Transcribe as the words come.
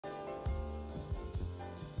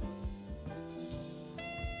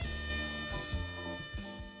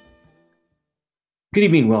Good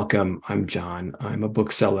evening, welcome. I'm John. I'm a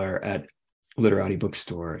bookseller at Literati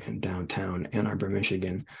bookstore in downtown Ann Arbor,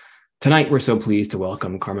 Michigan. Tonight, we're so pleased to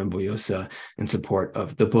welcome Carmen Boullosa in support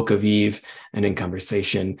of the Book of Eve and in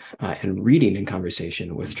conversation and reading in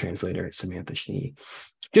conversation with translator Samantha Schnee.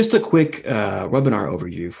 Just a quick webinar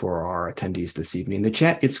overview for our attendees this evening. The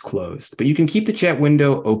chat is closed, but you can keep the chat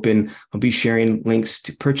window open. I'll be sharing links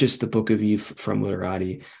to purchase the Book of Eve from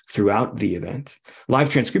Literati throughout the event. Live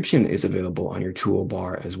transcription is available on your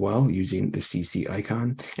toolbar as well using the CC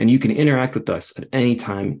icon, and you can interact with us at any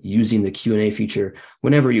time using the Q&A feature.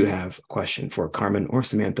 Whenever you have a question for Carmen or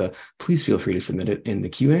Samantha, please feel free to submit it in the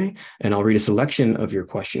Q&A, and I'll read a selection of your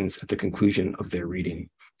questions at the conclusion of their reading.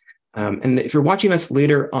 And if you're watching us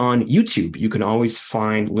later on YouTube, you can always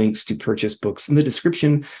find links to purchase books in the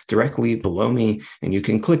description directly below me. And you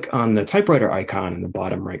can click on the typewriter icon in the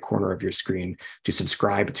bottom right corner of your screen to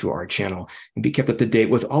subscribe to our channel and be kept up to date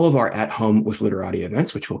with all of our At Home with Literati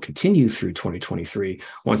events, which will continue through 2023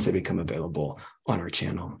 once they become available on our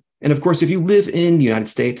channel. And of course, if you live in the United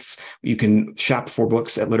States, you can shop for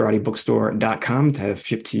books at literatibookstore.com to have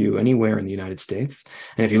shipped to you anywhere in the United States.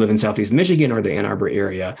 And if you live in Southeast Michigan or the Ann Arbor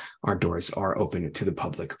area, our doors are open to the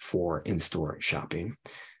public for in-store shopping.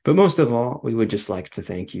 But most of all, we would just like to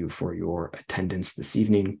thank you for your attendance this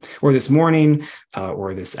evening, or this morning,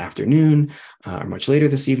 or this afternoon, or much later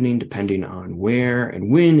this evening, depending on where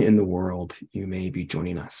and when in the world you may be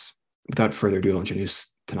joining us. Without further ado, I'll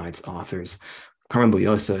introduce tonight's authors. Carmen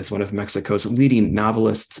Boullosa is one of Mexico's leading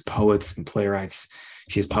novelists, poets, and playwrights.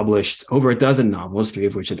 She has published over a dozen novels, 3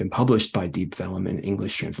 of which have been published by Deep Vellum in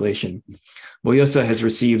English translation. Boullosa has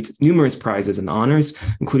received numerous prizes and honors,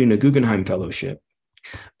 including a Guggenheim Fellowship.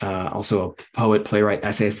 Also a poet, playwright,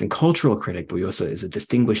 essayist, and cultural critic, Boullosa is a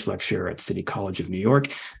distinguished lecturer at City College of New York,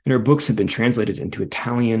 and her books have been translated into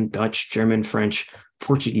Italian, Dutch, German, French,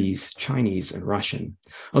 Portuguese, Chinese, and Russian.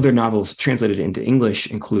 Other novels translated into English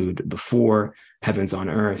include Before, Heavens on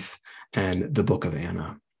Earth, and The Book of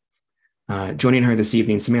Anna. Joining her this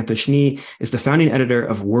evening, Samantha Schnee is the founding editor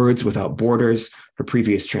of Words Without Borders. Her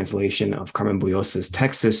previous translation of Carmen Boullosa's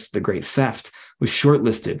Texas, The Great Theft, was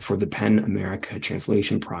shortlisted for the PEN America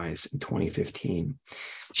Translation Prize in 2015.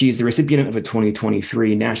 She is the recipient of a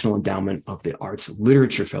 2023 National Endowment of the Arts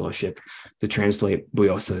Literature Fellowship to translate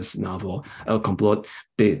Boullosa's novel El Complot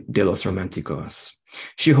de los Románticos.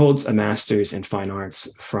 She holds a master's in fine arts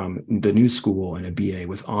from the New School and a BA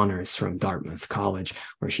with honors from Dartmouth College,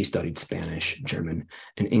 where she studied Spanish, German,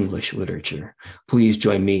 and English literature. Please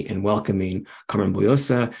join me in welcoming Carmen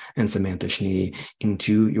Boullosa and Samantha Schnee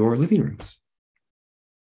into your living rooms.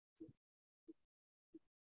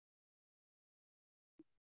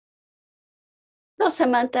 Hello,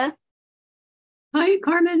 Samantha. Hi,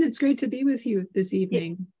 Carmen. It's great to be with you this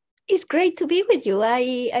evening. It's great to be with you.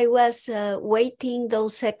 I was waiting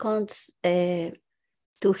those seconds to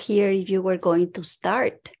hear if you were going to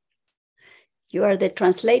start. You are the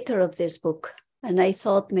translator of this book, and I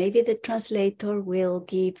thought maybe the translator will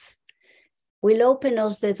open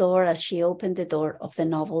us the door as she opened the door of the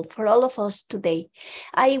novel for all of us today.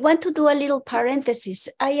 I want to do a little parenthesis.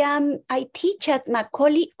 I teach at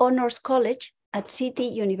Macaulay Honors College at City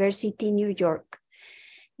University, New York.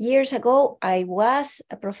 Years ago, I was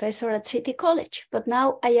a professor at City College, but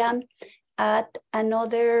now I am at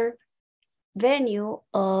another venue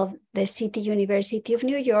of the City University of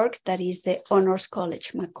New York, that is the Honors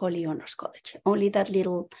College, Macaulay Honors College. Only that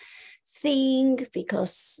little thing,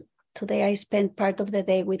 because today I spent part of the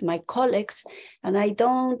day with my colleagues, and I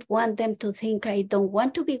don't want them to think I don't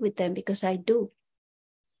want to be with them, because I do.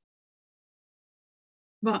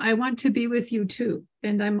 Well, I want to be with you too,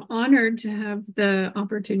 and I'm honored to have the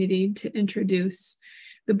opportunity to introduce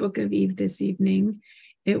the Book of Eve this evening.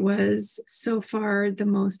 It was so far the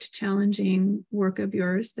most challenging work of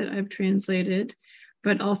yours that I've translated,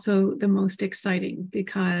 but also the most exciting,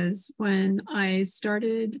 because when I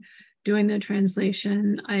started doing the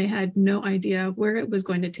translation, I had no idea where it was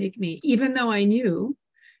going to take me, even though I knew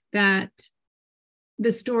that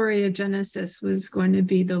the story of Genesis was going to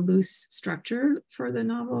be the loose structure for the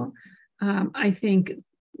novel. I think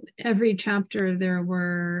every chapter there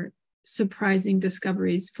were surprising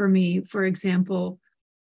discoveries for me. For example,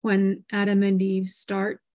 when Adam and Eve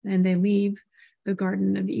start and they leave the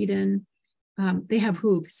Garden of Eden, they have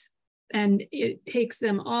hooves, and it takes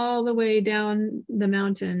them all the way down the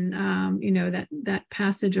mountain. That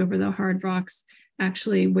passage over the hard rocks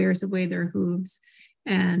actually wears away their hooves.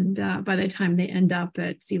 And by the time they end up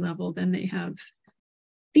at sea level, then they have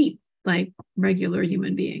feet like regular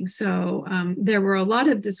human beings. So there were a lot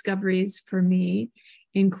of discoveries for me.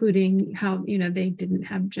 including how, they didn't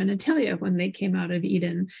have genitalia when they came out of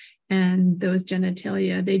Eden. And those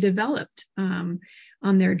genitalia, they developed on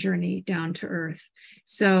their journey down to earth.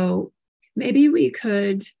 So maybe we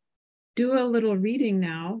could do a little reading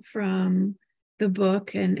now from the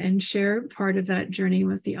book and share part of that journey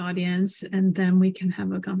with the audience, and then we can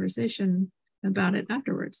have a conversation about it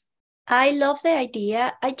afterwards. I love the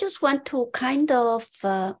idea. I just want to kind of,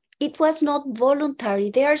 it was not voluntary.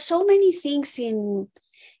 There are so many things in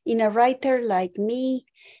a writer like me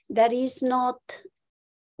that is not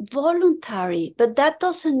voluntary, but that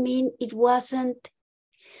doesn't mean it wasn't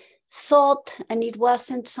thought and it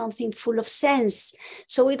wasn't something full of sense.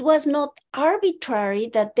 So it was not arbitrary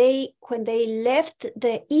that when they left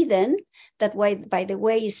the Eden, that by the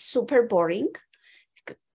way is super boring.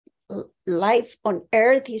 Life on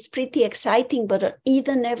earth is pretty exciting, but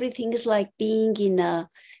Eden, everything is like being in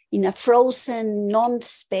a frozen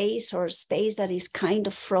non-space or space that is kind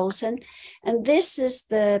of frozen. And this is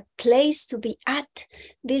the place to be at.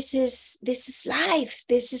 This is life.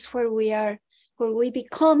 This is where we are, where we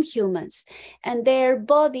become humans. And their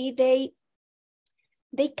body, they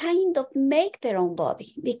kind of make their own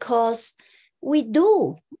body, because we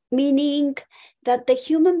do, meaning that the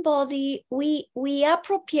human body, we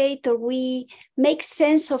appropriate or we make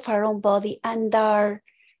sense of our own body, and our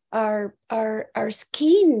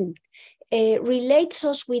skin relates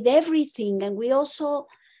us with everything, and we also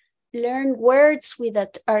learn words with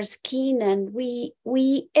our skin, and we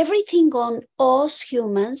everything on us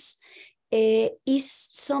humans is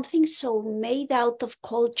something so made out of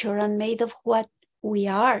culture and made of what we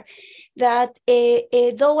are, that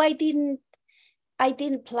though I didn't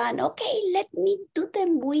plan, okay, let me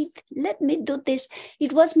do this.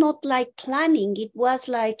 It was not like planning. It was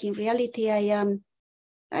like, in reality, I am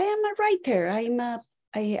a writer. I'm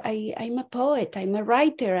a poet. I'm a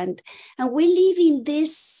writer. And we live in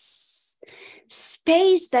this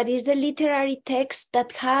space that is the literary text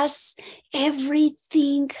that has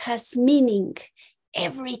everything has meaning.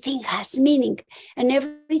 Everything has meaning, and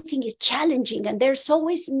everything is challenging. And there's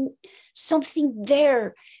always something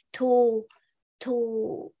there to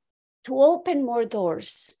open more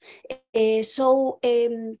doors.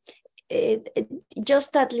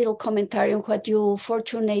 Just that little commentary on what you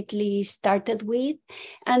fortunately started with.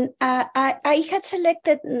 And I had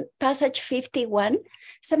selected passage 51.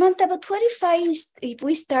 Samantha, but what if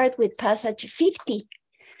we start with passage 50?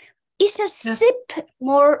 It's a zip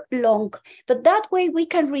more long, but that way we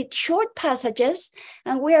can read short passages,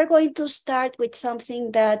 and we are going to start with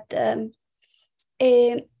something that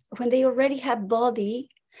when they already have body,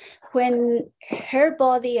 when her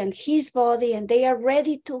body and his body, and they are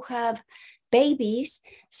ready to have babies,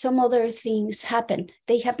 some other things happen.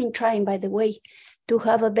 They have been trying, by the way, to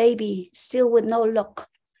have a baby, still with no luck,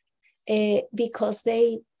 because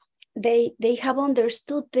they have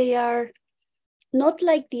understood they are not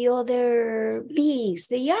like the other beings.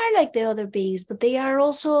 They are like the other beings, but they are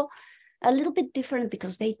also a little bit different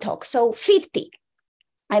because they talk. So 50.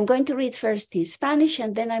 I'm going to read first in Spanish,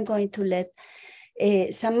 and then I'm going to let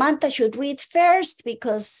Samantha should read first,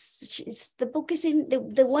 because the book is in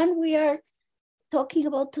the one we are talking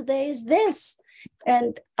about today is this.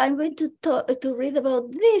 And I'm going to read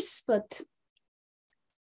about this, but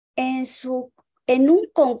en un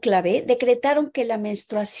cónclave decretaron que la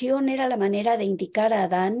menstruación era la manera de indicar a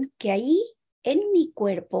Adán que ahí en mi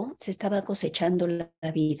cuerpo se estaba cosechando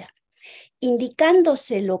la vida,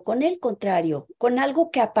 indicándoselo con el contrario, con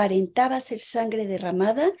algo que aparentaba ser sangre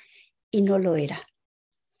derramada y no lo era.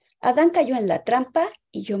 Adán cayó en la trampa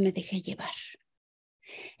y yo me dejé llevar.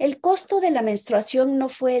 El costo de la menstruación no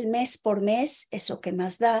fue el mes por mes, eso que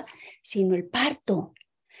más da, sino el parto,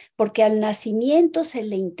 porque al nacimiento se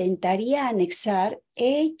le intentaría anexar,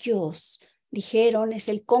 ellos dijeron, es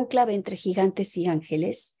el cónclave entre gigantes y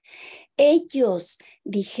ángeles, ellos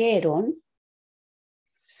dijeron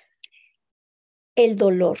el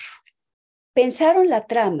dolor. Pensaron la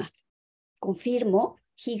trama, confirmo,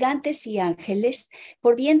 gigantes y ángeles,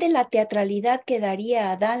 por bien de la teatralidad que daría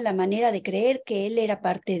a Adán la manera de creer que él era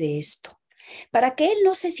parte de esto. Para que él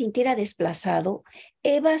no se sintiera desplazado,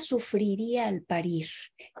 Eva sufriría al parir.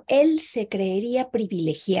 Él se creería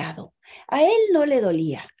privilegiado. A él no le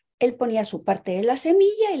dolía. Él ponía su parte de la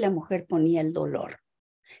semilla y la mujer ponía el dolor.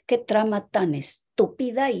 Qué trama tan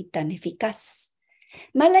estúpida y tan eficaz.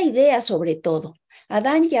 Mala idea sobre todo.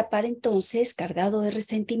 Adán, ya para entonces, cargado de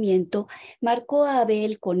resentimiento, marcó a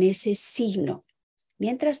Abel con ese signo.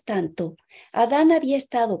 Mientras tanto, Adán había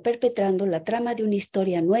estado perpetrando la trama de una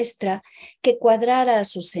historia nuestra que cuadrara a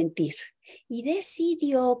su sentir, y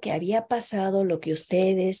decidió que había pasado lo que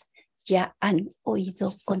ustedes ya han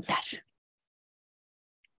oído contar.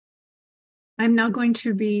 I'm now going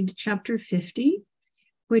to read chapter 50,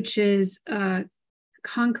 which is a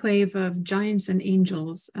conclave of giants and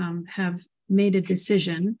angels have made a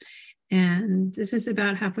decision. And this is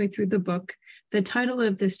about halfway through the book. The title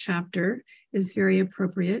of this chapter is very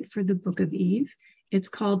appropriate for the Book of Eve. It's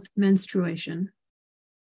called Menstruation.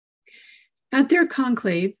 At their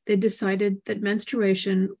conclave, they decided that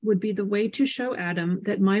menstruation would be the way to show Adam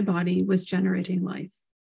that my body was generating life,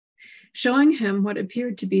 showing him what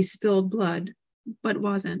appeared to be spilled blood, but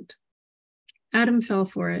wasn't. Adam fell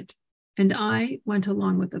for it, and I went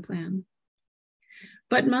along with the plan.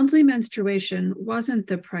 But monthly menstruation wasn't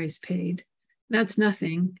the price paid. That's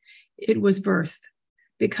nothing. It was birth,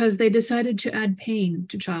 because they decided to add pain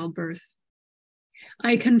to childbirth.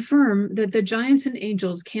 I confirm that the giants and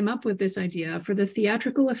angels came up with this idea for the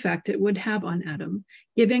theatrical effect it would have on Adam,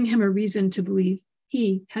 giving him a reason to believe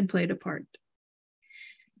he had played a part.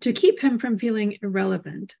 To keep him from feeling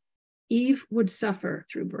irrelevant, Eve would suffer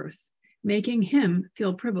through birth, making him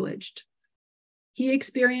feel privileged. He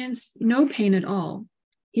experienced no pain at all.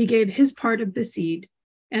 He gave his part of the seed,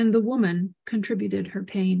 and the woman contributed her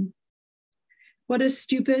pain. What a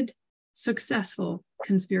stupid, successful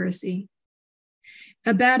conspiracy.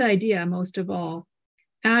 A bad idea, most of all.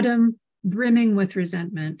 Adam, brimming with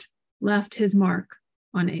resentment, left his mark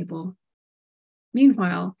on Abel.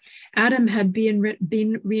 Meanwhile, Adam had been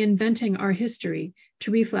reinventing our history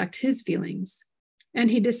to reflect his feelings, and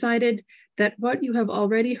he decided that what you have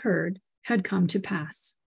already heard had come to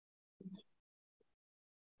pass.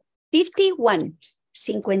 51.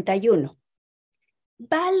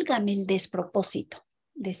 Válgame el despropósito,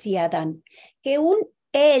 decía Adán, que un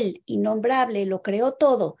él innombrable lo creó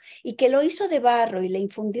todo y que lo hizo de barro y le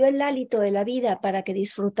infundió el hálito de la vida para que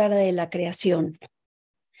disfrutara de la creación.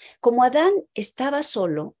 Como Adán estaba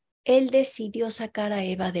solo, él decidió sacar a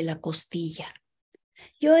Eva de la costilla.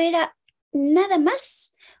 Yo era nada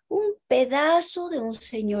más un pedazo de un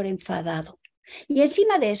señor enfadado. Y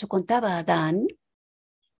encima de eso contaba Adán,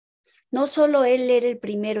 no solo él era el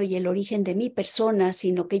primero y el origen de mi persona,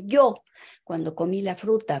 sino que yo, cuando comí la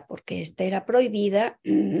fruta, porque esta era prohibida,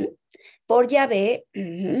 por Yahvé,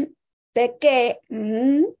 pequé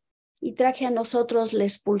y traje a nosotros la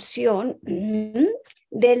expulsión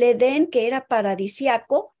del Edén, que era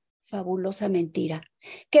paradisiaco, fabulosa mentira,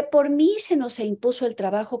 que por mí se nos impuso el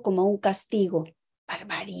trabajo como un castigo,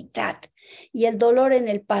 barbaridad, y el dolor en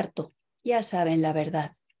el parto, ya saben la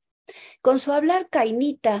verdad. Con su hablar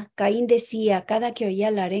cainita, Caín decía cada que oía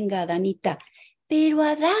la arenga adanita, pero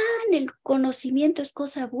Adán, el conocimiento es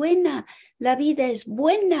cosa buena, la vida es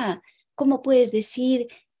buena. ¿Cómo puedes decir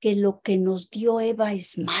que lo que nos dio Eva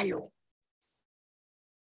es malo?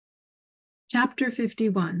 Chapter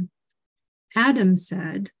 51. Adam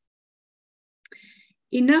said,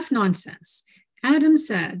 enough nonsense. Adam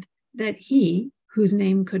said that he, whose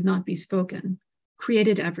name could not be spoken,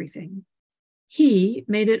 created everything. He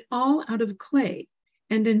made it all out of clay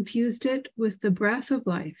and infused it with the breath of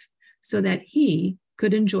life so that he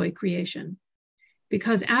could enjoy creation.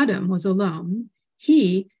 Because Adam was alone,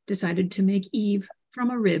 he decided to make Eve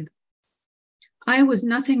from a rib. I was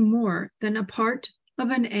nothing more than a part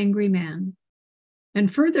of an angry man. And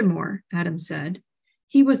furthermore, Adam said,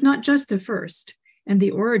 he was not just the first and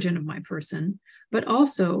the origin of my person, but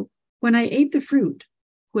also when I ate the fruit,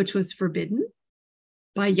 which was forbidden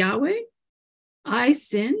by Yahweh, I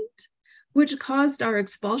sinned, which caused our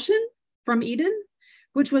expulsion from Eden,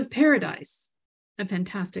 which was paradise, a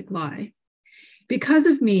fantastic lie. Because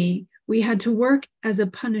of me, we had to work as a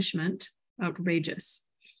punishment, outrageous,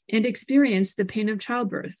 and experience the pain of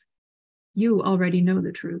childbirth. You already know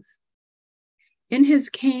the truth. In his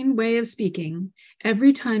Cain way of speaking,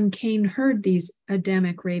 every time Cain heard these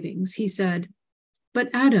Adamic ravings, he said, but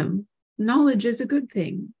Adam, knowledge is a good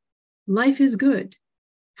thing. Life is good.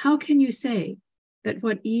 How can you say that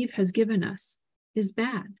what Eve has given us is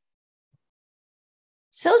bad?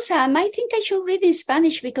 So, Sam, I think I should read in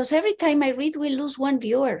Spanish because every time I read, we lose one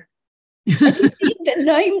viewer. I can see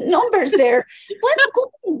the numbers there. What's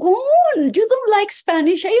going on? You don't like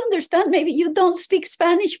Spanish. I understand maybe you don't speak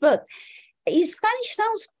Spanish, but Spanish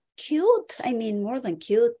sounds cute. I mean, more than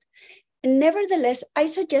cute. Nevertheless, I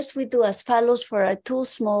suggest we do as follows for our two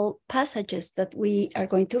small passages that we are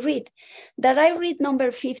going to read. That I read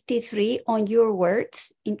number 53 on your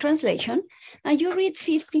words in translation, and you read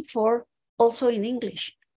 54 also in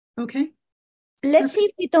English. Okay. Let's see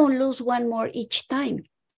if we don't lose one more each time.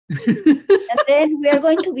 And then we are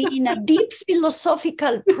going to be in a deep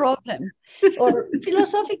philosophical problem. Or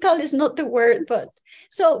philosophical is not the word, but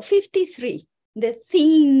so 53, the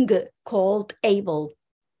thing called Abel.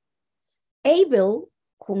 Abel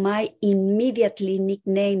whom I immediately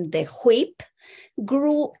nicknamed the whip,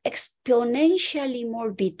 grew exponentially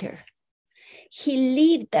more bitter. He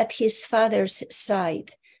lived at his father's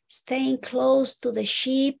side, staying close to the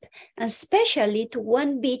sheep, and especially to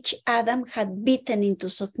one bitch Adam had beaten into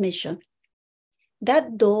submission.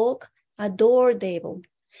 That dog adored Abel.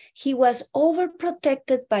 He was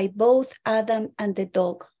overprotected by both Adam and the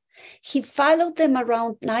dog. He followed them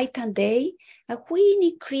around night and day, a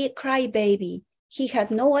whiny crybaby. He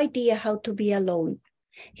had no idea how to be alone.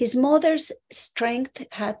 His mother's strength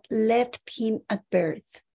had left him at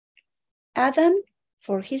birth. Adam,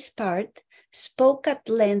 for his part, spoke at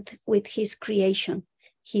length with his creation,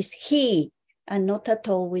 his he, and not at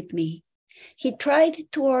all with me. He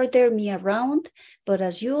tried to order me around, but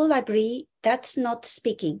as you'll agree, that's not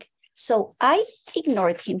speaking. So I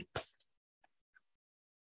ignored him.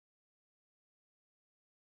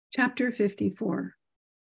 Chapter 54.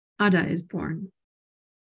 Ada is born.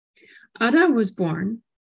 Ada was born.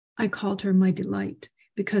 I called her my delight,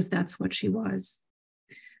 because that's what she was.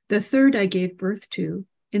 The third I gave birth to,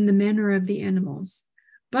 in the manner of the animals,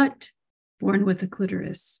 but born with a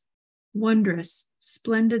clitoris. Wondrous,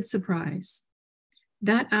 splendid surprise.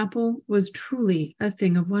 That apple was truly a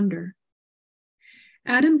thing of wonder.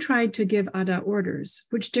 Adam tried to give Ada orders,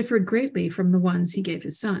 which differed greatly from the ones he gave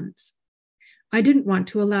his sons. I didn't want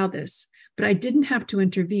to allow this, but I didn't have to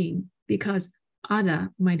intervene because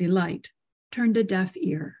Ada, my delight, turned a deaf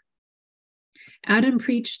ear. Adam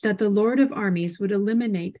preached that the Lord of armies would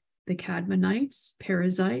eliminate the Cadmonites,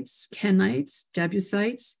 Perizzites, Kenites,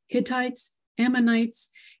 Jebusites, Hittites, Ammonites,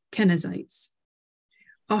 Kenizzites.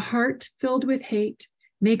 A heart filled with hate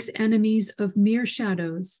makes enemies of mere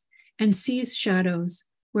shadows and sees shadows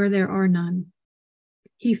where there are none.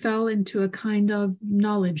 He fell into a kind of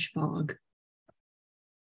knowledge fog.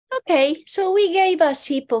 Okay, so we gave a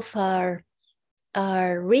sip of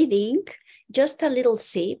our reading, just a little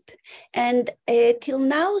sip. And till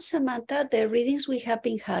now, Samantha, the readings we have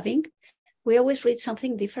been having, we always read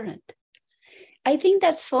something different. I think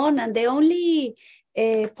that's fun. And the only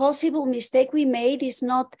possible mistake we made is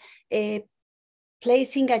not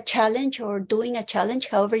placing a challenge or doing a challenge,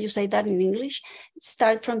 however you say that in English.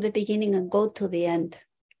 Start from the beginning and go to the end.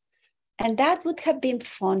 And that would have been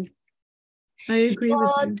fun. I agree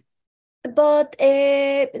with you. But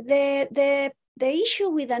the issue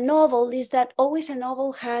with a novel is that always a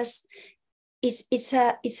novel has it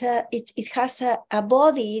has a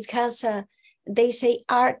body. It has a, they say,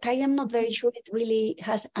 arc. I am not very sure it really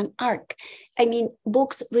has an arc. I mean,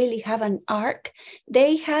 books really have an arc.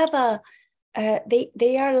 They have a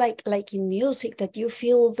they are like in music, that you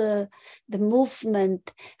feel the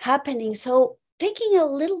movement happening. So taking a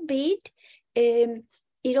little bit,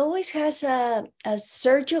 it always has a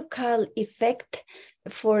surgical effect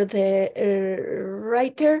for the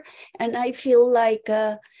writer, and I feel like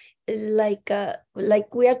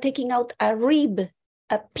we are taking out a rib,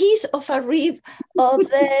 a piece of a rib of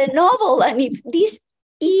the novel. And if this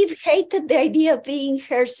Eve hated the idea of being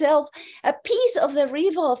herself, a piece of the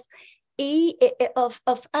rib of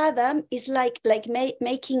Adam is like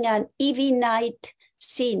making an Evenite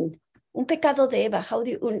sin, un pecado de Eva. How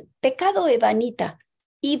do you, un pecado evanita,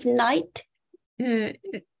 Eve night?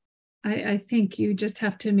 I think you just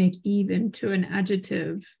have to make Eve into an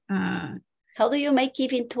adjective. How do you make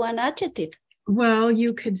Eve into an adjective? Well,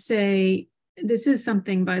 you could say, this is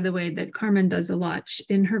something, by the way, that Carmen does a lot.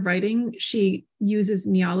 In her writing, she uses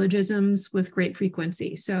neologisms with great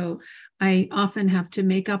frequency. So I often have to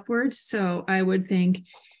make up words. So I would think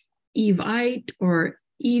Evite or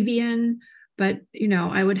Evian, but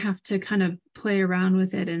I would have to kind of play around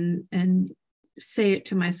with it and say it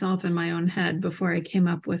to myself in my own head before I came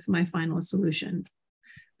up with my final solution.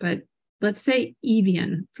 But let's say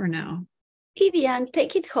Evian for now. Evian,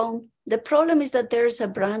 take it home. The problem is that there's a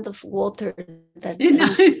brand of water that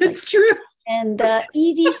sounds that's true. And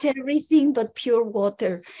Eve is everything but pure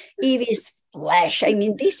water. Eve is flesh. I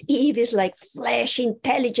mean, this Eve is like flesh,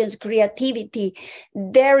 intelligence, creativity,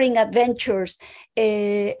 daring adventures.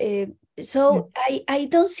 So I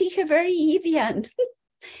don't see her very Evian.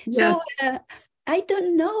 Yes. So I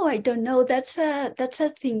don't know. That's a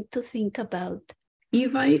thing to think about.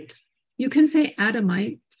 Evite. You can say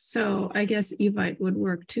Adamite. So I guess Evite would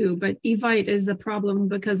work too. But Evite is a problem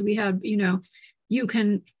because we have, you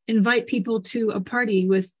can invite people to a party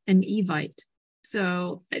with an Evite.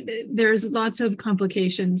 So there's lots of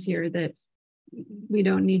complications here that we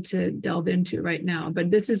don't need to delve into right now. But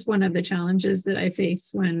this is one of the challenges that I face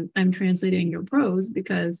when I'm translating your prose,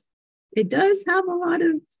 because it does have a lot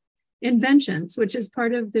of inventions, which is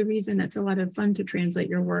part of the reason it's a lot of fun to translate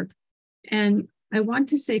your work. And I want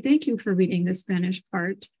to say thank you for reading the Spanish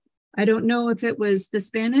part. I don't know if it was the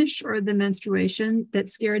Spanish or the menstruation that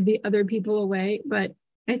scared the other people away, but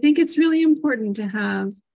I think it's really important to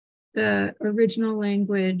have the original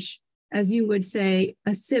language, as you would say,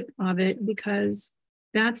 a sip of it, because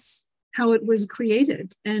that's how it was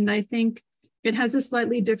created. And I think it has a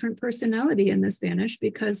slightly different personality in the Spanish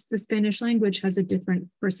because the Spanish language has a different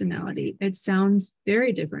personality. It sounds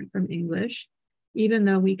very different from English, even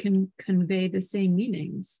though we can convey the same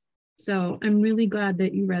meanings. So I'm really glad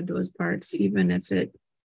that you read those parts, even if it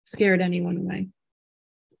scared anyone away.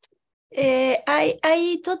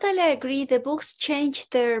 I totally agree. The books change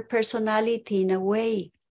their personality in a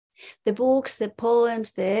way. The books, the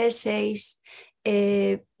poems, the essays,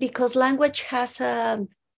 because language has a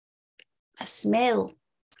smell.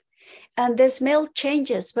 And the smell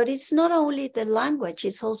changes, but it's not only the language,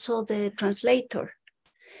 it's also the translator.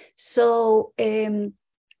 So, and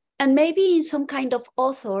maybe in some kind of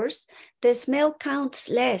authors, the smell counts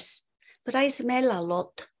less, but I smell a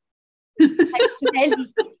lot. I'm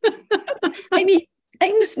smelly. I mean,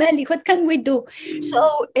 I'm smelly. What can we do?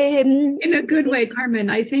 So, in a good way, Carmen,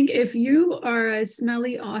 I think if you are a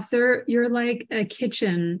smelly author, you're like a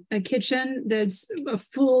kitchen that's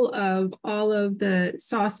full of all of the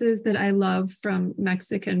sauces that I love from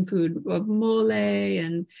Mexican food, of mole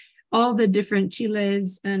and all the different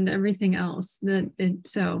chiles and everything else.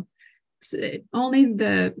 So it's only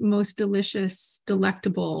the most delicious,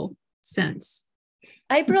 delectable scents.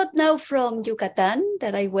 I brought now from Yucatan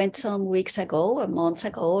that I went some weeks ago or months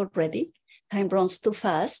ago already. Time runs too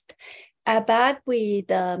fast. A bag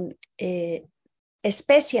with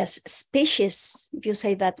species, if you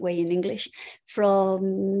say that way in English,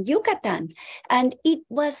 from Yucatan. And it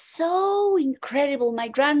was so incredible. My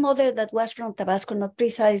grandmother that was from Tabasco, not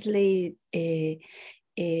precisely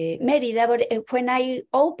Merida, but when I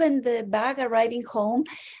opened the bag arriving home,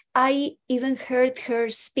 I even heard her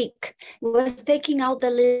speak. Was taking out the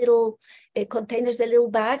little containers, the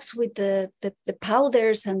little bags with the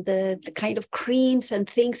powders and the kind of creams and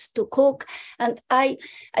things to cook. And I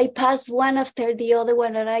passed one after the other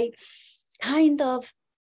one, and I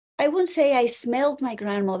wouldn't say I smelled my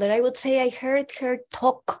grandmother. I would say I heard her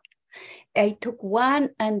talk. I took one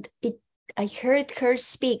and I heard her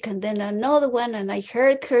speak, and then another one, and I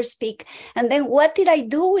heard her speak. And then what did I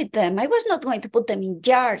do with them? I was not going to put them in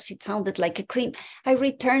jars. It sounded like a cream. I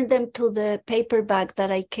returned them to the paper bag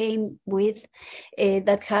that I came with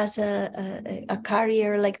that has a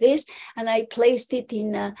carrier like this, and I placed it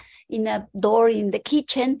in a door in the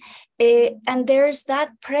kitchen. And there's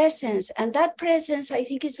that presence. And that presence, I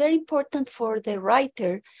think, is very important for the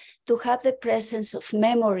writer to have the presence of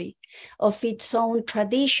memory, of its own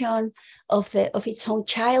tradition, of its own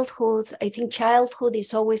childhood. I think childhood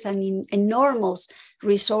is always an enormous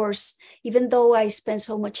resource, even though I spend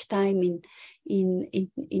so much time in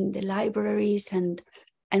the libraries and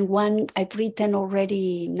one I've written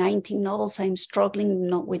already 19 novels. I'm struggling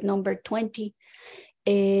with number 20.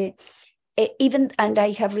 And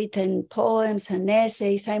I have written poems and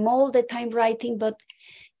essays. I'm all the time writing, but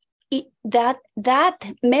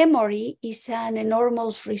that memory is an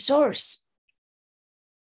enormous resource.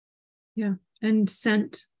 Yeah, and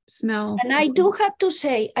scent, smell. And I do have to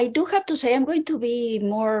say, I'm going to be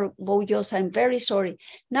more Boullosa. I'm very sorry.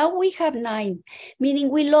 Now we have 9, meaning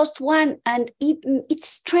we lost one. And it's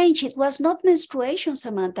strange. It was not menstruation,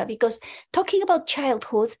 Samantha, because talking about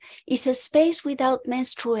childhood is a space without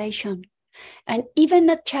menstruation. And even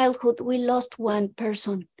at childhood, we lost one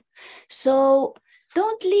person. So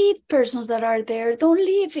don't leave persons that are there. Don't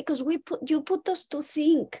leave, because you put us to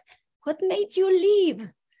think. What made you leave?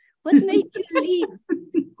 What made you leave?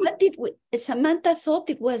 What did Samantha thought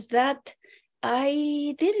it was that?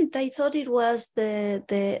 I didn't. I thought it was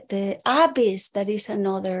the abyss that is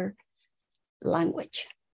another language.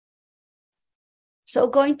 So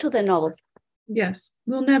going to the novel. Yes,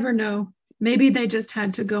 we'll never know. Maybe they just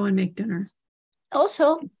had to go and make dinner.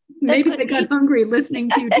 Also, maybe they got hungry listening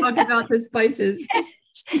to you talk about the spices.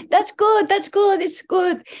 That's good. That's good. It's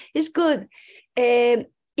good. It's good.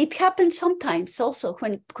 It happens sometimes also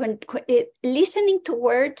when listening to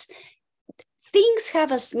words, things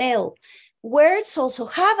have a smell. Words also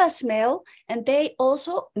have a smell, and they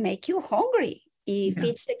also make you hungry if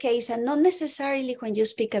it's the case, and not necessarily when you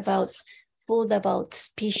speak about food, about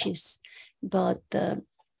species, but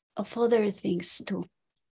of other things too.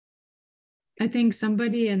 I think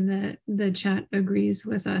somebody in the chat agrees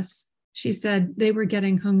with us. She said they were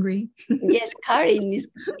getting hungry. Yes, Karen is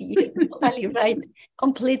totally right,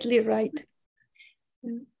 completely right.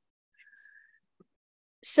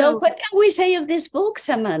 So what can we say of this book,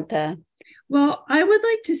 Samantha? Well, I would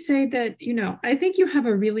like to say that, I think you have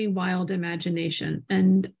a really wild imagination,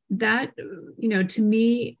 and that, to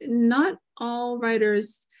me, not all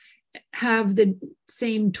writers have the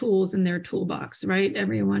same tools in their toolbox, right?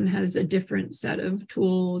 Everyone has a different set of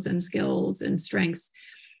tools and skills and strengths.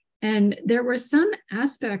 And there were some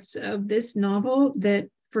aspects of this novel that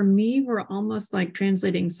for me were almost like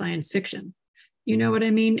translating science fiction. You know what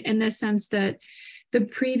I mean? In the sense that the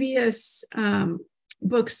previous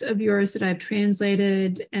books of yours that I've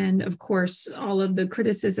translated, and of course, all of the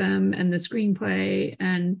criticism and the screenplay,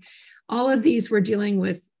 and all of these were dealing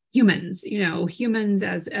with humans, humans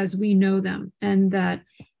as we know them. And that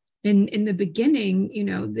in the beginning,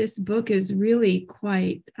 this book is really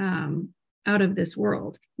quite out of this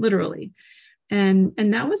world, literally. And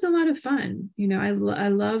that was a lot of fun. I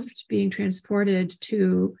loved being transported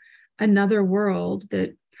to another world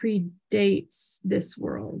that predates this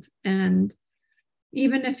world. And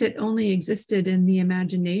even if it only existed in the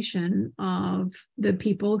imagination of the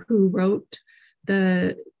people who wrote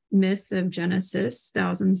the myth of Genesis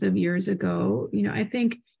thousands of years ago, I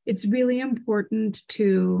think it's really important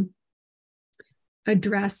to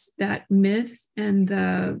address that myth and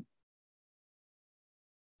the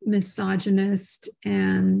misogynist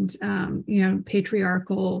and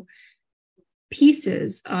patriarchal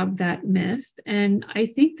pieces of that myth. And I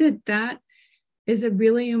think that is a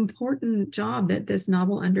really important job that this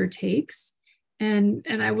novel undertakes. And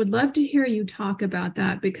I would love to hear you talk about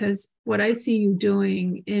that, because what I see you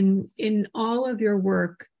doing in all of your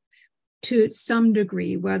work, to some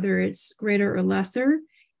degree, whether it's greater or lesser,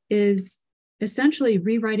 is essentially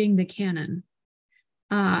rewriting the canon,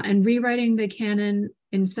 and rewriting the canon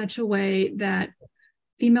in such a way that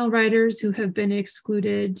female writers who have been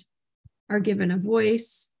excluded are given a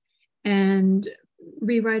voice, and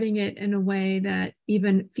rewriting it in a way that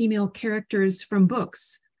even female characters from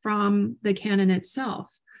books, from the canon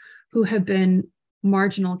itself, who have been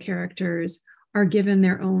marginal characters, are given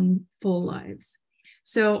their own full lives.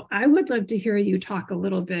 So I would love to hear you talk a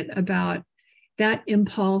little bit about that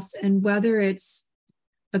impulse, and whether it's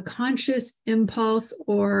a conscious impulse,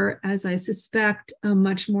 or, as I suspect, a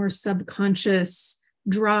much more subconscious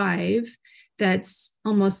drive that's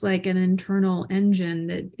almost like an internal engine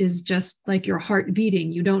that is just like your heart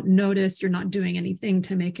beating. You don't notice, you're not doing anything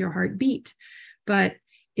to make your heart beat, but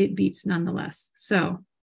it beats nonetheless. So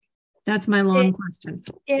that's my long question.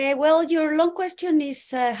 Well, your long question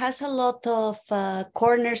has a lot of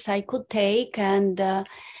corners I could take, and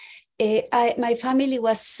my family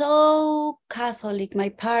was so Catholic. My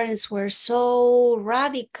parents were so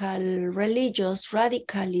radically religious.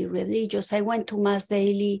 I went to Mass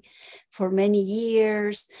daily for many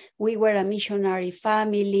years. We were a missionary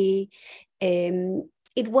family.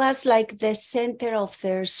 It was like the center of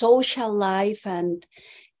their social life, and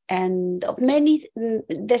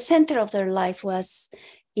the center of their life was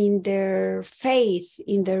in their faith,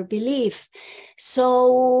 in their belief.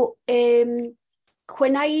 So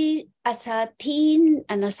when I, as a teen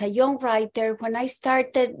and as a young writer, when I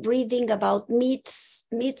started reading about myths,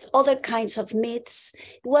 other kinds of myths,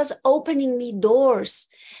 it was opening me doors.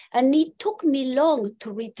 And it took me long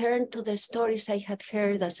to return to the stories I had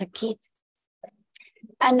heard as a kid.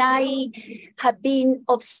 And I have been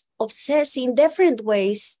obsessed in different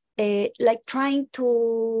ways, like trying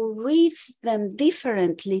to read them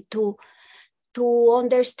differently, to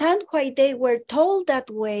understand why they were told that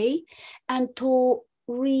way, and to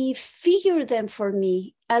refigure them for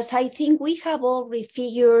me, as I think we have all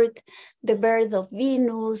refigured the birth of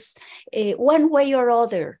Venus, one way or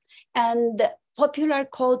other. And popular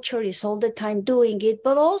culture is all the time doing it,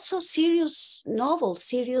 but also serious novels,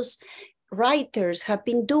 serious writers have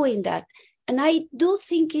been doing that. And I do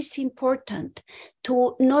think it's important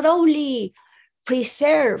to not only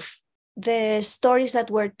preserve the stories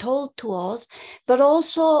that were told to us, but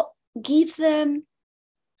also give them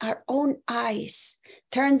our own eyes,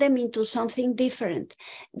 turn them into something different.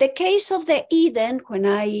 The case of the Eden, when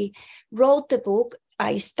I wrote the book,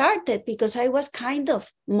 I started because I was kind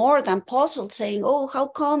of more than puzzled, saying, oh, how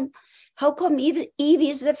come Eve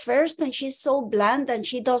is the first, and she's so bland and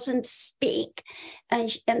she doesn't speak, and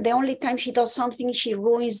the only time she does something, she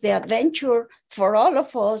ruins the adventure for all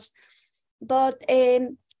of us. But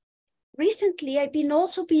recently, I've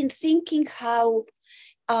also been thinking how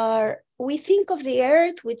we think of the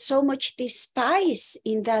earth with so much despise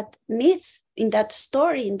in that myth, in that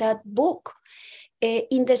story, in that book,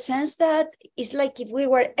 in the sense that it's like if we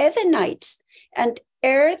were Edenites and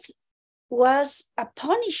earth was a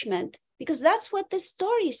punishment, because that's what the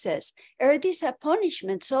story says. Earth is a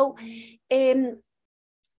punishment. So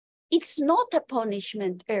it's not a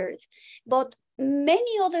punishment, earth, but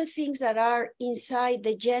many other things that are inside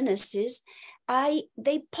the Genesis,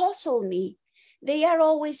 they puzzle me. They are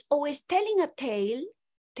always telling a tale,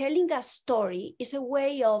 telling a story is a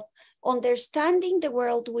way of understanding the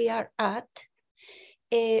world we are at,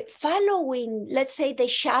 following, let's say, the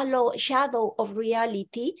shadow of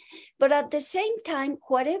reality, but at the same time,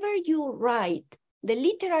 whatever you write, the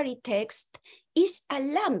literary text is a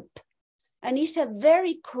lamp, and it's a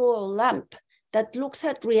very cruel lamp that looks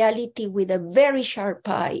at reality with a very sharp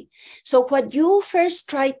eye. So what you first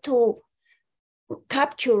try to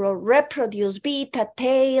capture or reproduce, be it a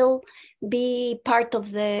tale, be part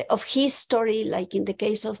of history, like in the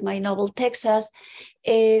case of my novel Texas,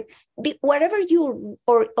 whatever you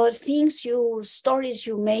or things stories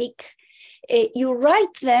you make, you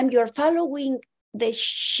write them, you're following the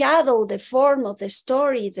shadow, the form of the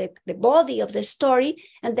story, the body of the story,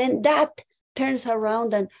 and then that turns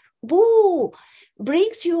around and boo,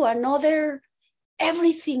 brings you another.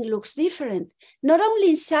 Everything looks different, not only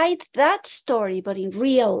inside that story, but in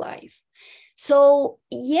real life. So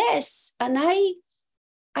yes, and I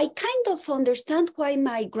kind of understand why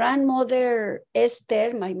my grandmother,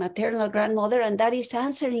 Esther, my maternal grandmother, and that is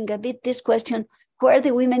answering a bit this question, who are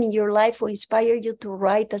the women in your life who inspire you to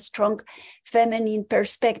write a strong feminine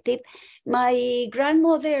perspective? My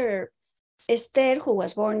grandmother, Esther, who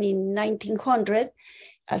was born in 1900,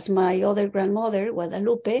 as my other grandmother,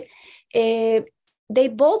 Guadalupe, they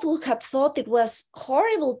both would have thought it was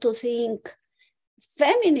horrible to think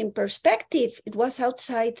feminine perspective. It was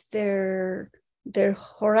outside their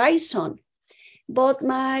horizon. But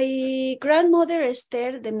my grandmother,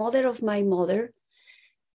 Esther, the mother of my mother,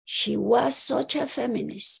 she was such a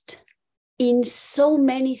feminist in so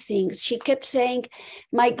many things. She kept saying,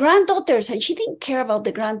 my granddaughters, and she didn't care about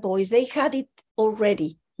the grandboys. They had it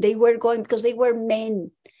already. They were going because they were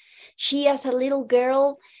men. She, as a little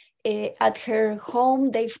girl, at her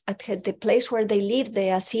home, the place where they lived, the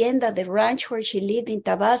hacienda, the ranch where she lived in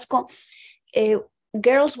Tabasco,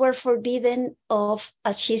 girls were forbidden of,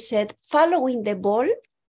 as she said, following the ball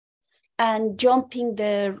and jumping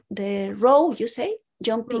the row, you say?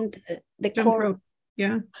 Jumping the cord.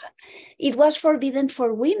 Yeah. It was forbidden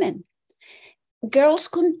for women. Girls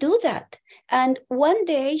couldn't do that. And one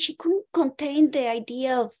day she couldn't contain the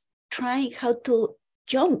idea of trying how to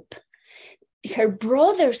jump. Her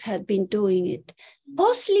brothers had been doing it,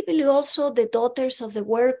 possibly also the daughters of the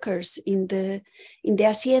workers in the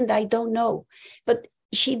hacienda, I don't know. But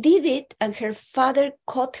she did it, and her father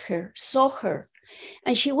caught her, saw her,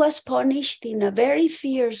 and she was punished in a very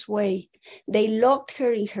fierce way. They locked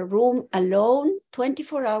her in her room alone,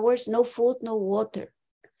 24 hours, no food, no water.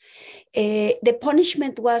 The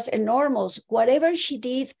punishment was enormous. Whatever she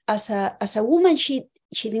did as a woman, she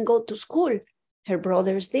didn't go to school. Her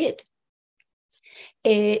brothers did.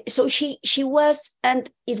 So she was, and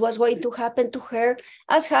it was going to happen to her,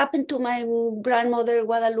 as happened to my grandmother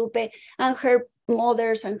Guadalupe, and her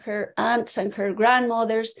mothers and her aunts and her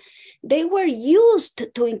grandmothers. They were used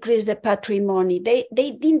to increase the patrimony. They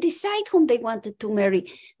didn't decide whom they wanted to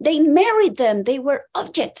marry. They married them. They were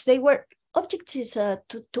objects. Objects is a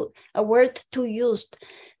word too used.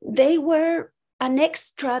 They were an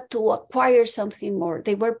extra to acquire something more.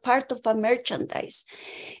 They were part of a merchandise.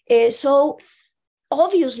 So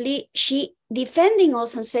obviously, she defending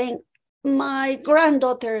us and saying, my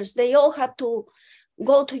granddaughters, they all had to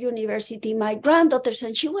go to university, my granddaughters,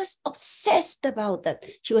 and she was obsessed about that.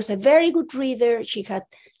 She was a very good reader. She had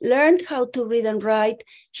learned how to read and write.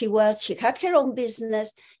 She had her own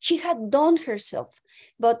business. She had done herself,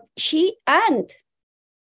 but and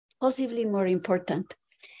possibly more important,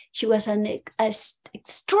 she was an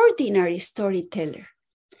extraordinary storyteller.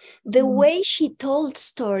 The way she told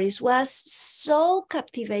stories was so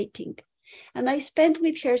captivating. And I spent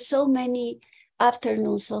with her so many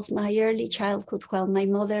afternoons of my early childhood while my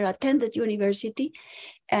mother attended university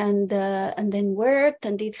and then worked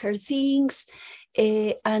and did her things.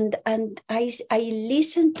 And I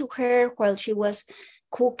listened to her while she was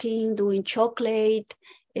cooking, doing chocolate.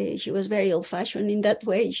 She was very old-fashioned in that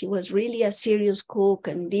way. She was really a serious cook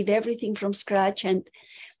and did everything from scratch.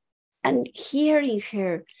 And hearing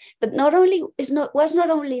her, but was not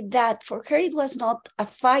only that, for her it was not a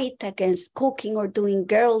fight against cooking or doing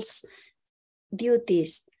girls'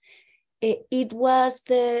 duties. It was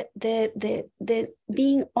the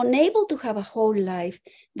being unable to have a whole life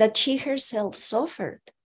that she herself suffered.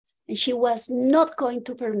 And she was not going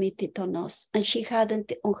to permit it on us, and she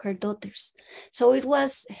hadn't on her daughters. So it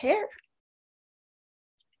was her.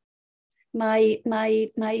 My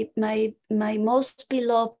most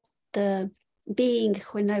beloved being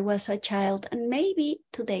when I was a child, and maybe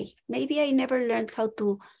today, maybe I never learned how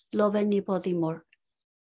to love anybody more.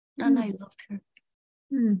 And I loved her.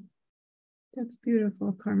 That's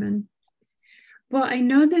beautiful, Carmen. Well, I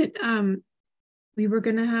know that we were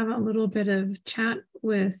going to have a little bit of chat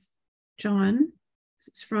with John. This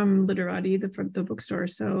is from Literati, the bookstore.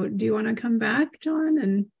 So do you want to come back, John?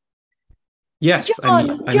 And yes,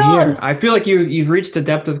 John, I'm here. I feel like you've reached a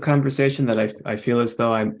depth of conversation that I feel as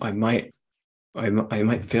though I might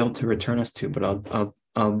fail to return us to, but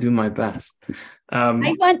I'll do my best.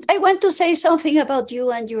 I want to say something about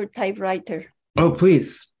you and your typewriter. Oh,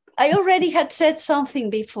 please. I already had said something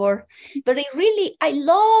before, but I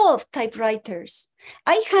love typewriters.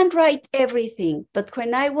 I handwrite everything, but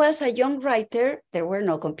when I was a young writer, there were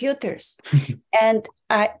no computers. And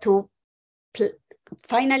to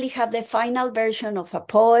finally have the final version of a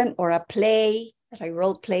poem or a play, that I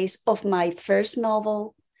wrote plays of my first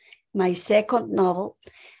novel, my second novel,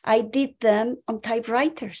 I did them on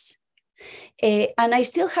typewriters. And I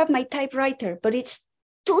still have my typewriter, but it's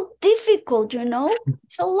too difficult,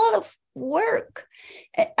 It's a lot of work.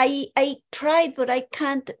 I tried, but I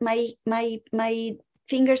can't. My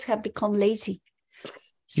fingers have become lazy.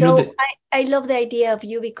 So I love the idea of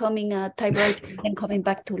you becoming a typewriter and coming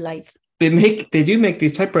back to life. They do make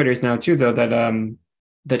these typewriters now too, though,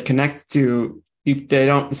 that connects to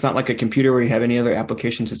it's not like a computer where you have any other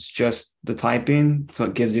applications. It's just the typing. So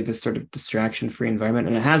it gives you this sort of distraction-free environment.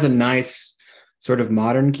 And it has a nice sort of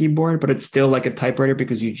modern keyboard, but it's still like a typewriter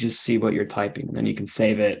because you just see what you're typing. And then you can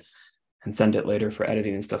save it and send it later for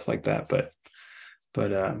editing and stuff like that. But I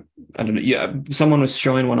don't know. Yeah, someone was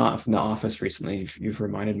showing one off in the office recently. You've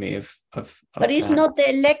reminded me of but it's that. not the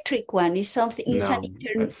electric one. It's something. It's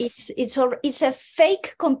a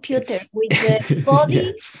fake computer with the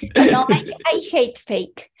body. Yes. No, I hate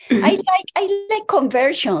fake. I like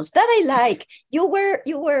conversions. That I like. You were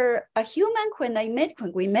a human when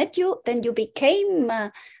we met you. Then you became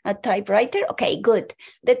a typewriter. Okay, good.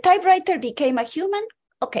 The typewriter became a human.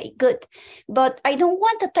 Okay, good. But I don't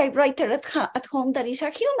want a typewriter at home that is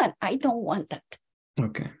a human. I don't want that.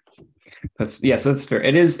 Okay. So that's fair.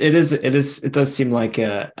 It does seem like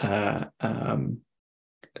it's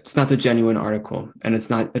not the genuine article, and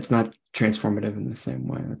it's not transformative in the same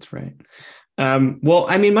way. That's right. Well,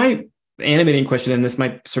 I mean, my animating question, and this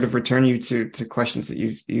might sort of return you to questions that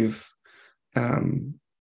you've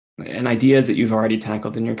and ideas that you've already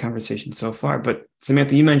tackled in your conversation so far. But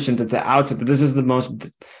Samantha, you mentioned at the outset that this is the most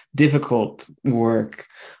difficult work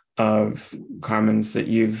of Carmen's that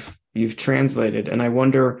you've translated. And I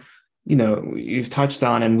wonder, you've touched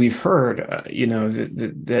on, and we've heard,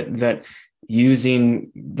 that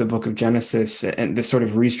using the book of Genesis and the sort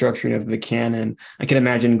of restructuring of the canon, I can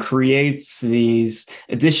imagine creates these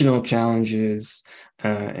additional challenges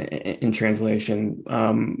in translation.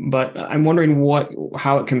 But I'm wondering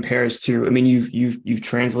how it compares to, I mean, you've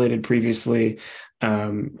translated previously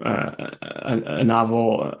a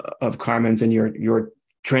novel of Carmen's, and you're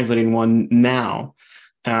translating one now.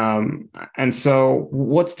 And so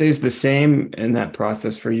what stays the same in that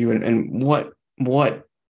process for you, and what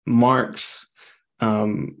marks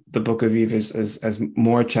the Book of Eve as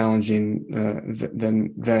more challenging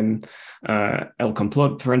than El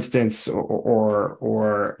Complot, for instance,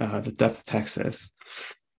 or the Death of Texas?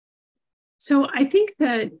 So I think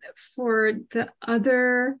that for the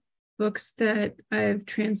other books that I've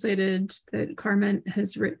translated that Carmen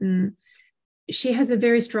has written, she has a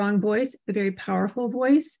very strong voice, a very powerful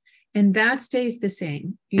voice, and that stays the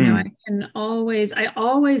same. I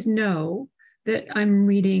always know that I'm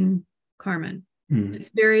reading Carmen.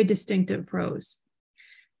 It's very distinctive prose.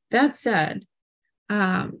 That said,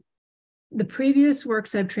 the previous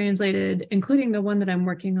works I've translated, including the one that I'm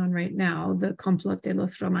working on right now, the Complot de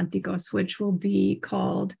los Románticos, which will be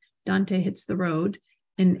called Dante Hits the Road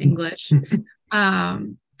in English, they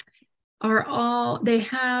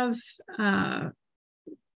have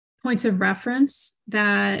points of reference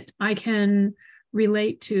that I can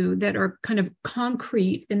relate to that are kind of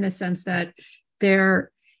concrete in the sense that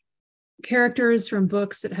they're characters from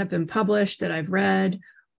books that have been published that I've read,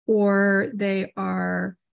 or they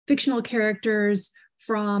are fictional characters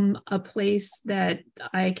from a place that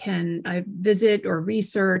I visit or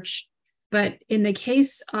research. But in the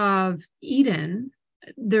case of Eden,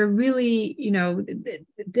 they're really,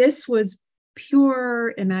 this was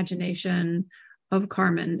pure imagination of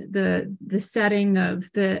Carmen, the setting of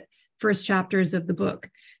the first chapters of the book.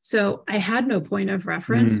 So I had no point of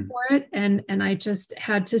reference for it. And I just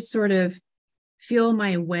had to sort of feel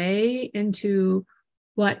my way into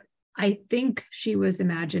what I think she was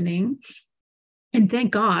imagining. And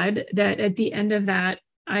thank God that at the end of that,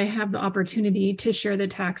 I have the opportunity to share the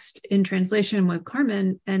text in translation with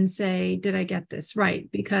Carmen and say, did I get this right?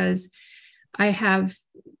 Because I have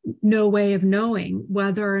no way of knowing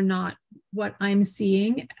whether or not what I'm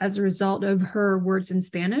seeing as a result of her words in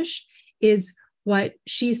Spanish is what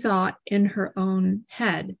she saw in her own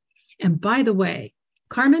head. And by the way,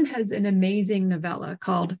 Carmen has an amazing novella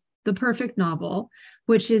called The Perfect Novel,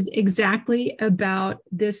 which is exactly about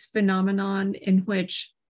this phenomenon in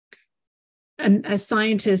which a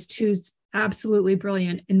scientist who's absolutely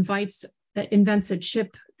brilliant invents a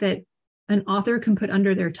chip that an author can put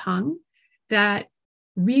under their tongue that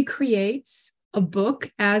recreates a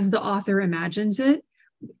book as the author imagines it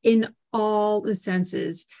in all the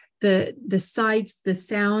senses. The sights, the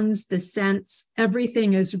sounds, the scents,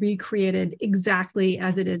 everything is recreated exactly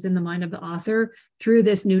as it is in the mind of the author through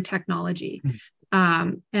this new technology.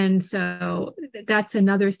 And so that's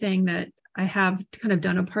another thing that I have kind of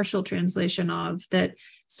done a partial translation of that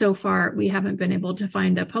so far we haven't been able to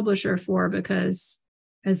find a publisher for, because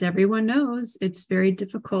as everyone knows, it's very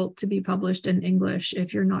difficult to be published in English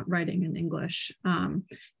if you're not writing in English.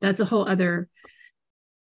 That's a whole other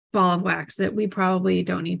ball of wax that we probably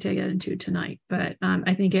don't need to get into tonight. But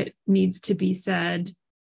I think it needs to be said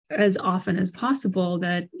as often as possible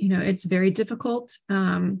that, you know, it's very difficult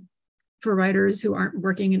for writers who aren't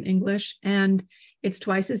working in English. And it's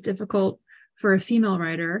twice as difficult for a female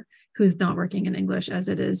writer who's not working in English as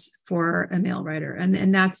it is for a male writer.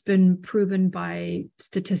 And that's been proven by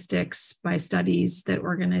statistics, by studies that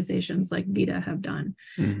organizations like VITA have done.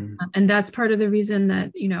 Mm-hmm. And that's part of the reason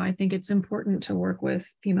that, you know, I think it's important to work with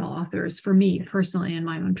female authors for me personally in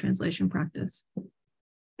my own translation practice.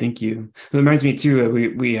 Thank you. It reminds me too,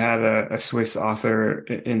 we had a Swiss author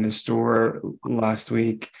in the store last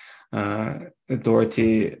week,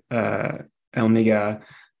 Dorothy Elmiga,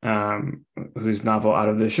 whose novel Out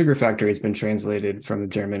of the Sugar Factory has been translated from the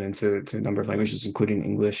German into a number of languages, including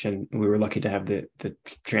English. And we were lucky to have the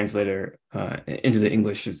translator into the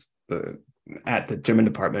English at the German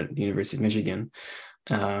department at the University of Michigan.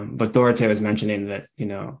 But Dorothea was mentioning that, you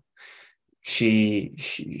know, she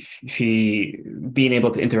being able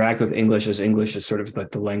to interact with English is sort of like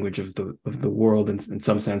the language of the world in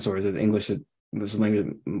some sense, or is it English that there's a language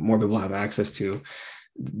that more people have access to.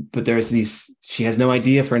 But she has no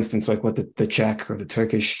idea, for instance, like what the Czech or the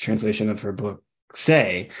Turkish translation of her book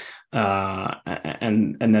say,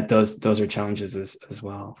 and that those are challenges as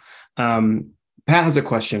well. Pat has a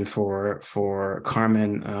question for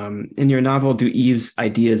Carmen. In your novel, do Eve's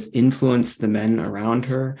ideas influence the men around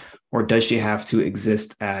her, or does she have to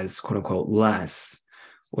exist as quote unquote less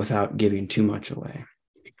without giving too much away?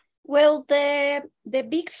 Well, the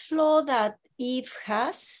big flaw that Eve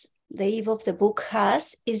has, the Eve of the book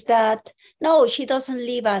has, is that no, she doesn't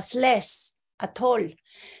live as less at all,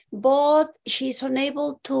 but she's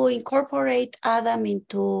unable to incorporate Adam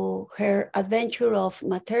into her adventure of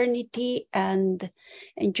maternity and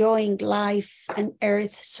enjoying life and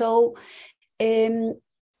earth. So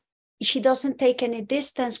she doesn't take any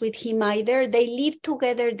distance with him either. They live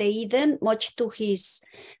together, the Eden, much to his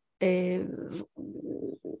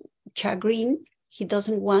chagrin. He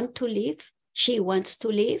doesn't want to leave. She wants to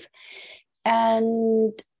leave.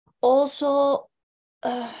 And also,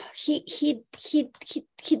 he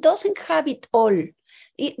doesn't have it all.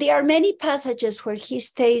 There are many passages where he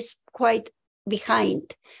stays quite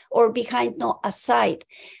behind, aside.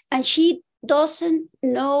 And she doesn't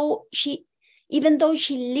know, even though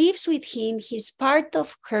she lives with him, he's part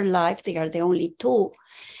of her life, they are the only two.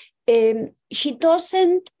 She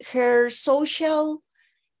doesn't, her social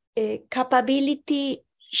capability,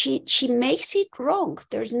 she makes it wrong.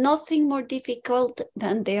 There's nothing more difficult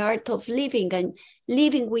than the art of living and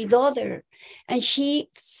living with other. And she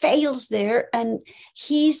fails there, and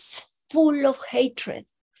he's full of hatred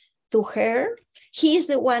to her. He's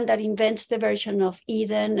the one that invents the version of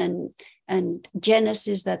Eden and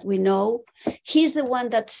Genesis that we know. He's the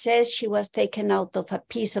one that says she was taken out of a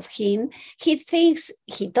piece of him. He thinks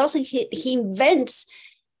he invents.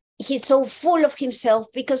 He's so full of himself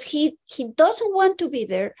because he doesn't want to be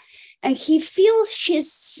there, and he feels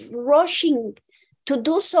she's rushing to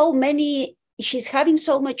do so many, she's having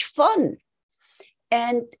so much fun,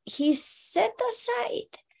 and he's set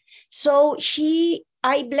aside. So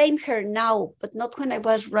I blame her now, but not when I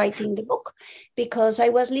was writing the book, because I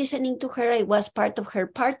was listening to her, I was part of her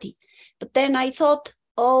party. But then I thought,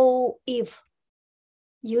 oh, Eve,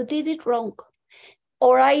 you did it wrong.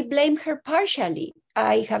 Or I blame her partially.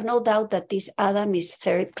 I have no doubt that this Adam is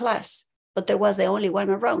third class, but there was the only one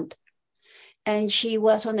around. And she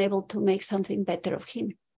was unable to make something better of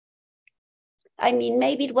him. I mean,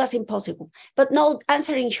 maybe it was impossible. But no,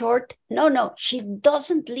 answering short, no, she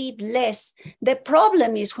doesn't leave less. The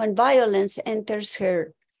problem is when violence enters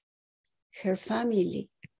her family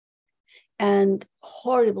and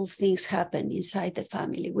horrible things happen inside the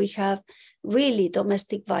family. We have really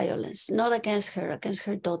domestic violence, not against her, against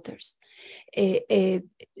her daughters. The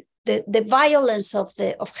violence of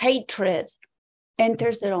hatred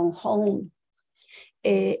enters their own home.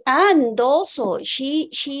 And also she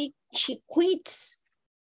quits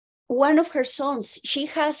one of her sons. She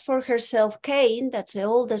has for herself Cain, that's the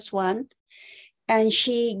oldest one, and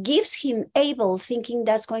she gives him Abel, thinking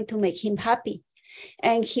that's going to make him happy.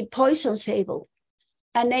 And he poisons Abel.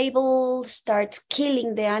 And Abel starts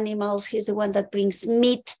killing the animals. He's the one that brings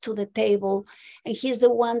meat to the table. And he's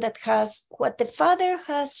the one that has what the father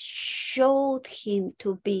has showed him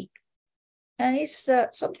to be. And it's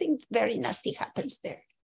something very nasty happens there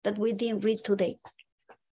that we didn't read today.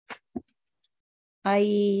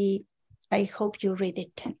 I hope you read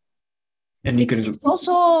it. And you can. It's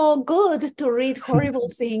also good to read horrible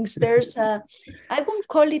things. There's I won't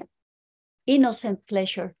call it innocent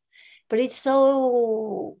pleasure, but it's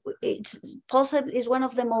one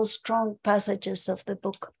of the most strong passages of the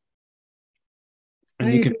book. I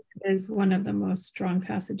agree. It is one of the most strong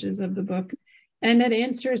passages of the book. And it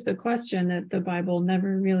answers the question that the Bible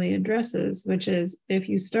never really addresses, which is if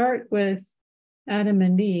you start with Adam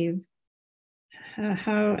and Eve,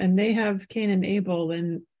 and they have Cain and Abel,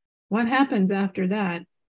 and what happens after that?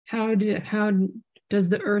 How does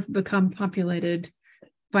the earth become populated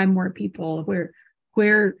by more people?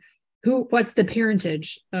 What's the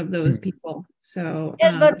parentage of those people? So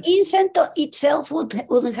yes, but incest itself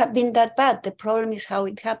wouldn't have been that bad. The problem is how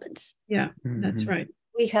it happens. Yeah, that's right.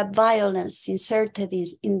 We have violence inserted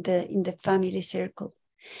in the family circle,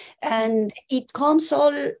 and it comes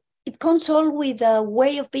all with a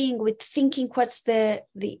way of being, with thinking what's the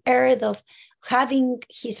earth of having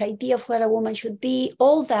his idea of what a woman should be.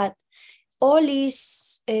 All that, all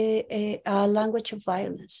is a language of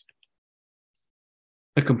violence.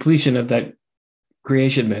 A completion of that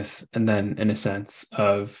creation myth, and then in a sense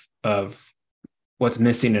of what's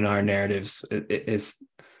missing in our narratives is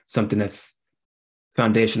something that's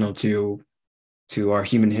foundational to our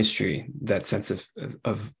human history, that sense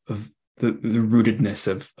of the rootedness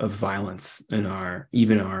of violence in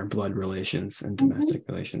our blood relations and domestic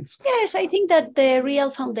relations. Yes, I think that the real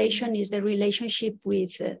foundation is the relationship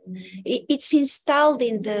with it's installed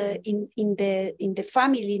in the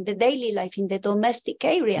family, in the daily life, in the domestic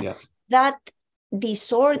area. Yeah. That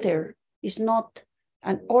disorder is not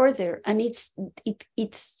an order, and it's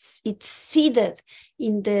seeded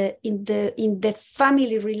in the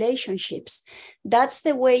family relationships. That's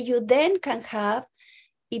the way you then can have,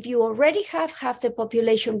 if you already have half the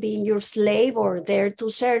population being your slave or there to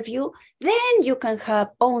serve you, then you can have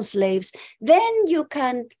own slaves. Then you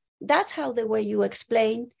can, that's how the way you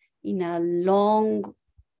explain in a long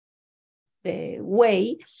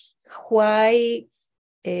way why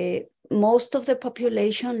most of the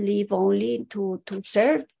population live only to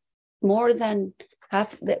serve more than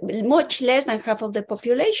much less than half of the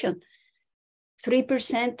population.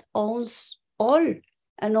 3% owns all,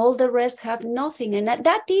 and all the rest have nothing. And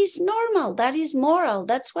that is normal. That is moral.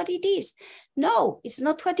 That's what it is. No, it's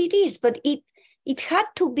not what it is, but it had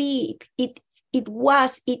to be, it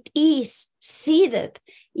is seeded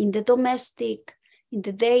in the domestic, in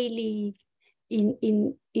the daily,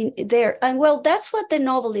 in there. And well, that's what the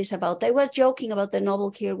novel is about. I was joking about the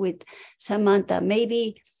novel here with Samantha.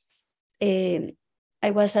 Maybe I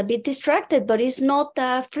was a bit distracted, but it's not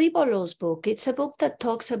a frivolous book. It's a book that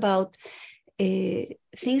talks about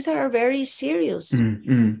things that are very serious.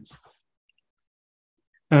 Mm-hmm.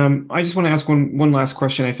 I just want to ask one last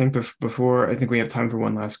question, I think, before I think we have time for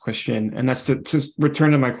one last question. And that's to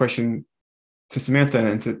return to my question to Samantha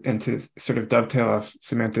and to sort of dovetail off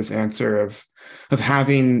Samantha's answer of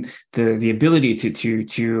having the ability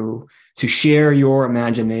to share your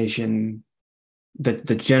imagination that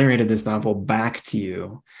generated this novel back to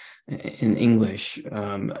you in English,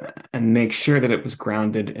 and make sure that it was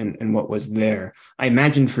grounded in what was there. I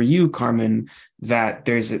imagine for you, Carmen, that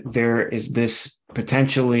there is this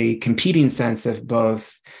potentially competing sense of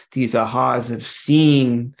both these ahas of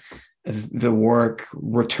seeing the work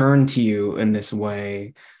return to you in this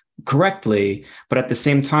way correctly, but at the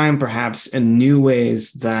same time, perhaps in new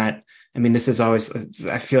ways that, I mean, this is always,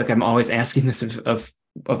 I feel like I'm always asking this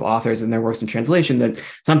of authors and their works in translation, that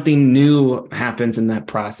something new happens in that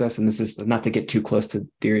process. And this is not to get too close to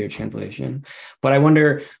theory of translation, but I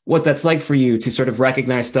wonder what that's like for you to sort of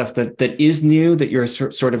recognize stuff that is new, that you're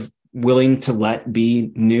sort of willing to let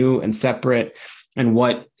be new and separate,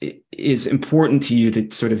 what is important to you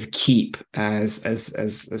to sort of keep as a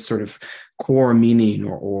sort of core meaning,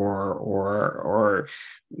 or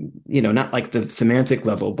not like the semantic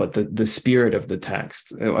level, but the spirit of the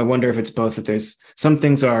text. I wonder if it's both, that there's some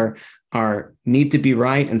things are need to be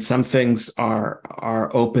right, and some things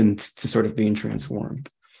are open to sort of being transformed.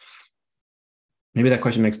 Maybe that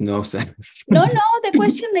question makes no sense. No, the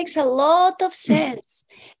question makes a lot of sense.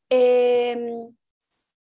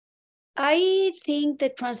 I think the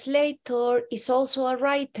translator is also a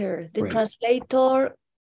writer. The Right. translator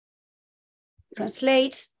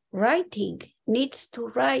translates writing, needs to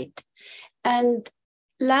write. And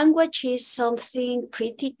language is something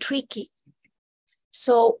pretty tricky.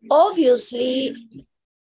 So obviously,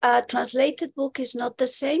 a translated book is not the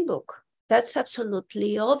same book. That's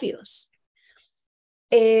absolutely obvious.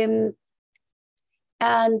 And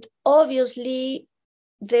obviously,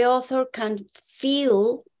 the author can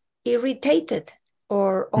feel irritated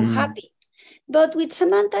or unhappy. But with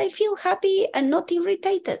Samantha, I feel happy and not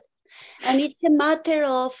irritated. And it's a matter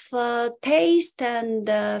of taste and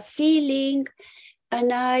feeling.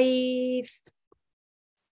 And I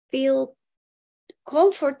feel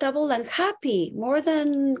comfortable and happy, more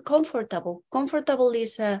than comfortable. Comfortable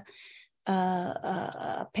is a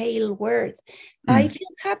pale word. I feel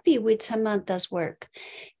happy with Samantha's work.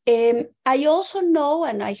 I also know,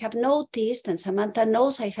 and I have noticed, and Samantha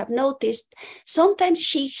knows I have noticed, sometimes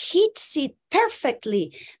she hits it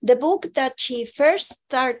perfectly. The book that she first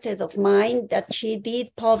started of mine, that she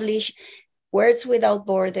did publish, Words Without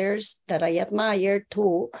Borders, that I admire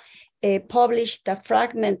too, published a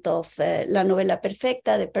fragment of La Novela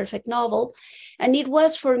Perfecta, the perfect novel. And it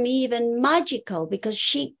was for me even magical because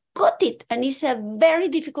she got it. And it's a very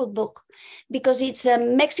difficult book because it's a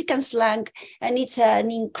Mexican slang and it's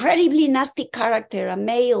an incredibly nasty character, a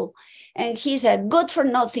male. And he's a good for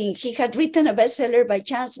nothing. He had written a bestseller by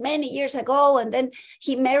chance many years ago, and then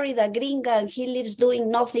he married a gringa and he lives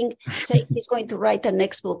doing nothing, saying he's going to write a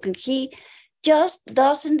next book. And he just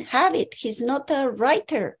doesn't have it. He's not a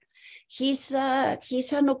writer. He's an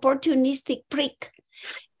opportunistic prick.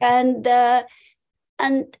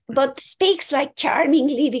 But speaks like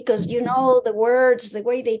charmingly because, the words, the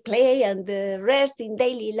way they play and the rest in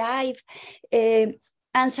daily life. And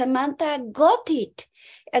Samantha got it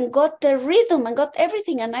and got the rhythm and got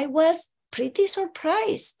everything. And I was pretty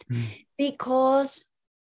surprised because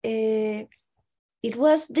it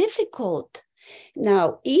was difficult.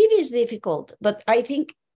 Now, Eve is difficult, but I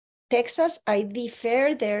think Texas, I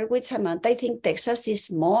differ there with Samantha. I think Texas is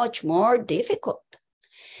much more difficult.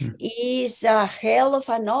 It's a hell of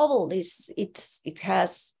a novel. It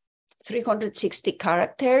has 360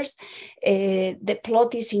 characters. The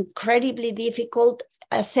plot is incredibly difficult,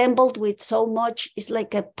 assembled with so much. It's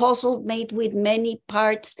like a puzzle made with many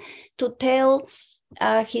parts to tell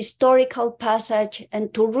a historical passage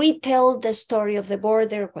and to retell the story of the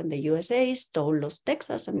border when the USA stole Los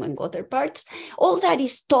Texas, among other parts. All that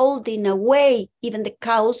is told in a way even the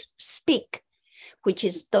cows speak, which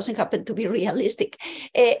doesn't happen to be realistic.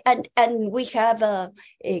 And we have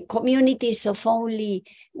communities of only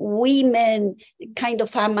women, kind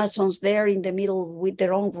of Amazons there in the middle with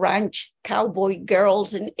their own ranch, cowboy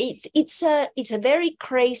girls. And it's a very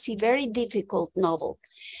crazy, very difficult novel.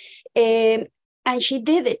 And she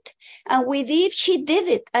did it. And with Eve, she did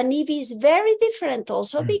it. And Eve is very different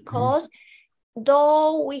also because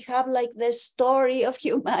though we have like the story of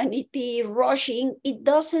humanity rushing, it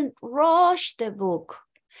doesn't rush the book.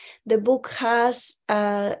 The book has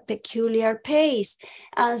a peculiar pace,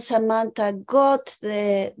 and Samantha got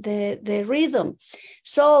the rhythm.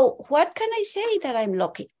 So what can I say that I'm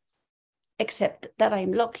lucky, except that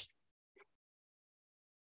I'm lucky?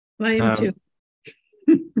 I am too.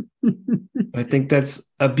 I think that's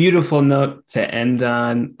a beautiful note to end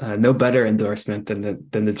on. No better endorsement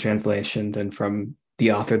than the translation, than from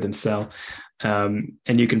the author themselves. And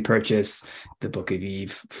you can purchase the Book of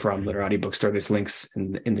Eve from Literati Bookstore. There's links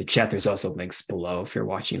in the chat. There's also links below if you're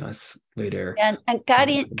watching us later. And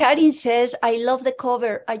Karin says, I love the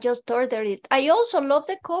cover. I just ordered it. I also love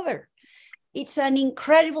the cover. It's an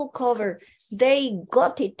incredible cover. They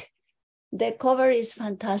got it. The cover is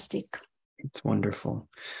fantastic. It's wonderful.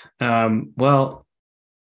 I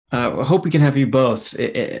hope we can have you both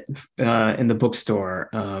in the bookstore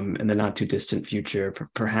in the not too distant future,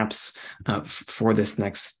 perhaps for this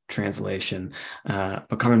next translation.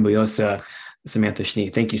 Carmen Boullosa, Samantha Schnee,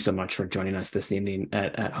 thank you so much for joining us this evening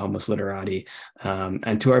at Home with Literati.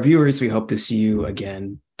 And to our viewers, we hope to see you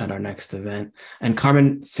again at our next event. And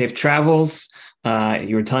Carmen, safe travels.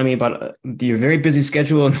 You were telling me about your very busy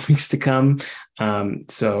schedule in weeks to come.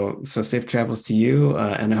 So safe travels to you,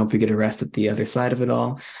 and I hope you get a rest at the other side of it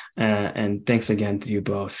all. And thanks again to you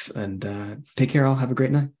both. And take care all. Have a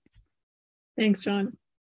great night. Thanks, John.